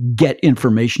get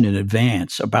information in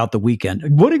advance about the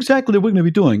weekend, what exactly are we going to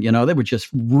be doing? They were just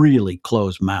really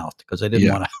closed-mouthed because they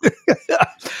didn't want to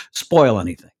spoil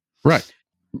anything. Right.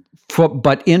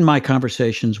 But in my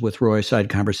conversations with Roy, side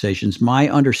conversations, my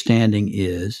understanding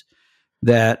is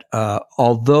that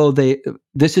although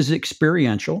this is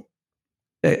experiential,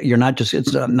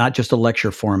 it's not just a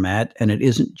lecture format, and it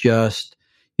isn't just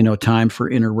time for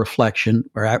inner reflection.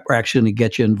 We're actually going to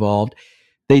get you involved.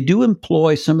 They do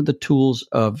employ some of the tools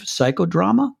of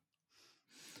psychodrama,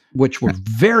 which were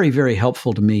very, very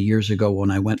helpful to me years ago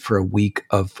when I went for a week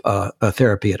of a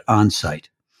therapy at Onsite.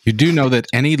 You do know that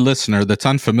any listener that's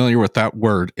unfamiliar with that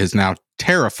word is now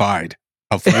terrified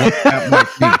of what that might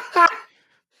be.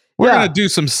 We're going to do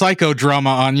some psychodrama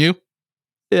on you.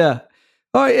 Yeah.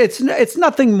 Oh, it's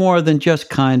nothing more than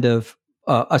just kind of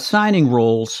assigning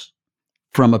roles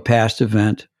from a past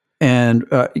event and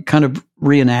kind of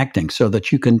reenacting so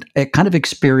that you can kind of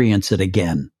experience it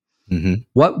again. Mm-hmm.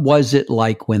 What was it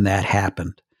like when that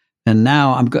happened? And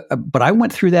now but I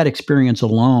went through that experience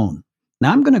alone.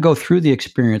 Now I'm going to go through the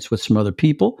experience with some other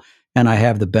people, and I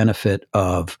have the benefit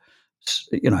of,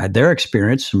 I had their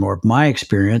experience, some more of my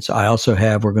experience. I also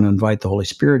we're going to invite the Holy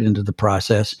Spirit into the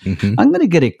process. Mm-hmm. I'm going to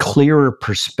get a clearer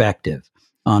perspective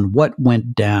on what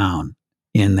went down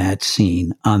in that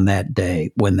scene on that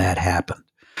day when that happened.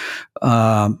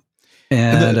 The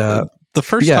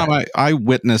first time I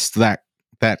witnessed that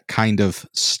kind of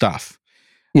stuff,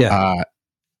 at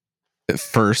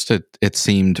first it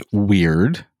seemed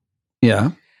weird.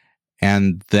 Yeah.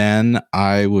 And then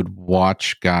I would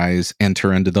watch guys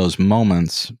enter into those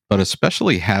moments, but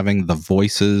especially having the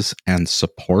voices and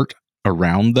support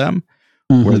around them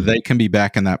where they can be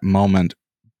back in that moment,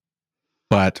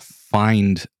 but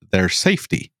find their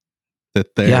safety,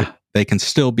 that they can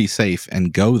still be safe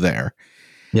and go there.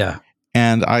 Yeah.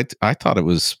 And I thought it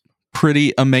was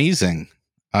pretty amazing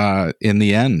in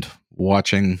the end,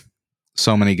 watching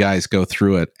so many guys go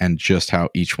through it and just how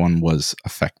each one was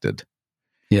affected.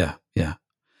 Yeah. Yeah.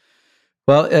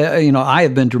 Well, I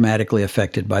have been dramatically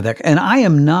affected by that. And I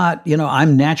am not,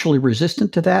 I'm naturally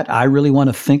resistant to that. I really want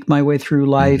to think my way through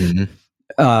life.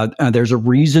 Mm-hmm. There's a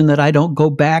reason that I don't go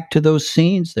back to those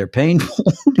scenes. They're painful.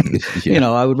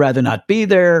 I would rather not be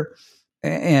there.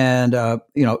 And,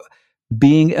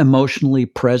 being emotionally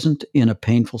present in a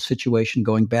painful situation,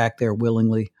 going back there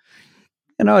willingly,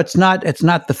 it's not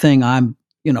the thing I'm,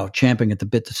 champing at the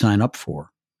bit to sign up for.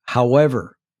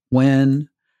 However, when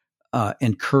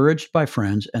encouraged by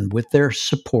friends and with their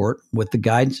support, with the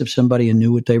guidance of somebody who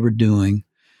knew what they were doing,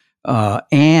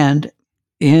 and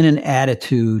in an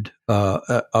attitude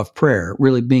of prayer,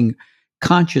 really being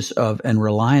conscious of and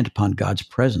reliant upon God's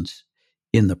presence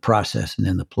in the process and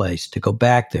in the place, to go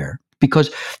back there,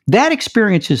 because that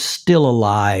experience is still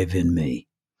alive in me.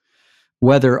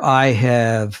 Whether I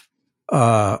have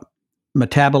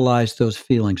metabolized those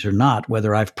feelings or not,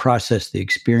 whether I've processed the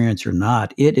experience or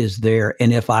not, it is there.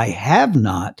 And if I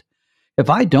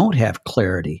don't have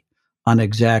clarity on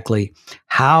exactly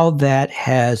how that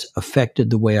has affected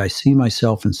the way I see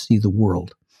myself and see the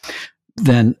world,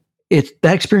 then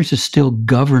that experience is still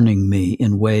governing me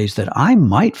in ways that I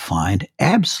might find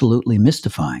absolutely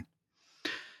mystifying.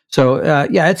 So,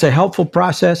 it's a helpful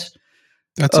process.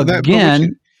 That's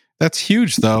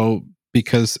huge, though,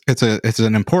 because it's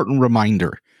an important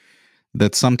reminder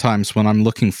that sometimes when I'm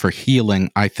looking for healing,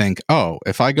 I think, oh,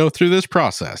 if I go through this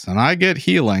process and I get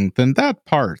healing, then that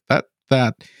part, that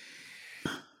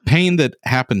pain that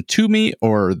happened to me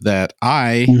or that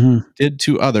I did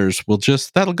to others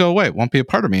that'll go away. It won't be a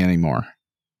part of me anymore.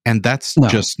 And that's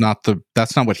just not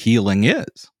what healing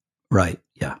is. Right.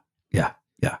 Yeah. Yeah.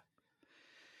 Yeah.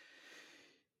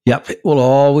 Yep. It will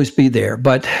always be there.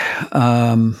 But,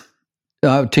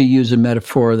 to use a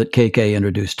metaphor that KK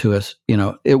introduced to us,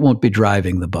 it won't be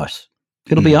driving the bus.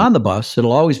 It'll be on the bus.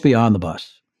 It'll always be on the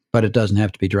bus, but it doesn't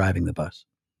have to be driving the bus.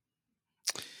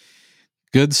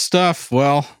 Good stuff.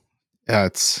 Well,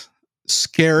 it's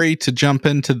scary to jump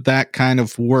into that kind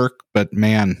of work, but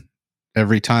man,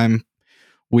 every time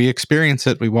we experience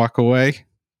it, we walk away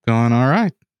going, all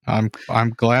right, I'm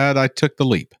glad I took the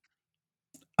leap.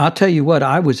 I'll tell you what,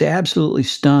 I was absolutely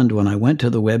stunned when I went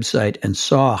to the website and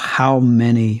saw how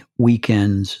many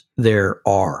weekends there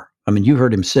are. I mean, you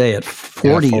heard him say it,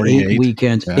 48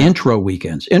 weekends, intro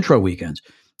weekends.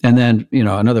 And then,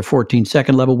 another 14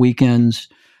 second level weekends,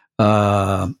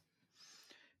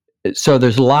 So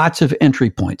there's lots of entry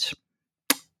points.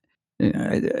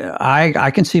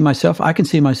 I can see myself. I can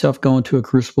see myself going to a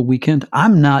Crucible weekend.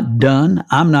 I'm not done.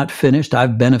 I'm not finished.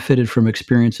 I've benefited from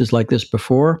experiences like this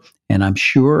before, and I'm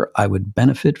sure I would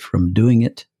benefit from doing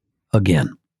it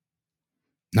again.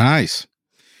 Nice.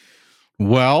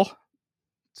 Well,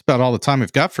 it's about all the time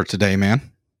we've got for today, man.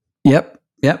 Yep.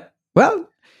 Well,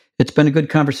 it's been a good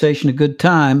conversation, a good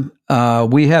time.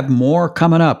 We have more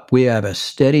coming up. We have a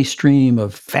steady stream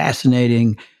of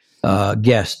fascinating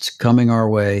guests coming our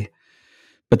way.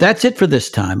 But that's it for this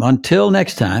time. Until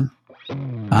next time,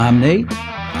 I'm Nate.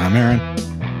 I'm Aaron.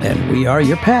 And we are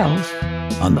your pals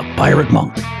on the Pirate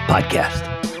Monk Podcast.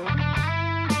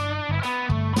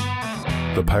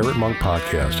 The Pirate Monk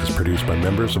Podcast is produced by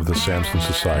members of the Samson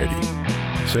Society.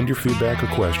 Send your feedback or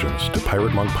questions to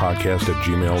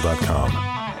piratemonkpodcast@gmail.com.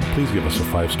 Please give us a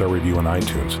 5-star review on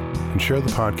iTunes and share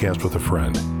the podcast with a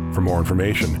friend. For more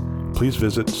information, please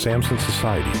visit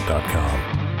samsonsociety.com.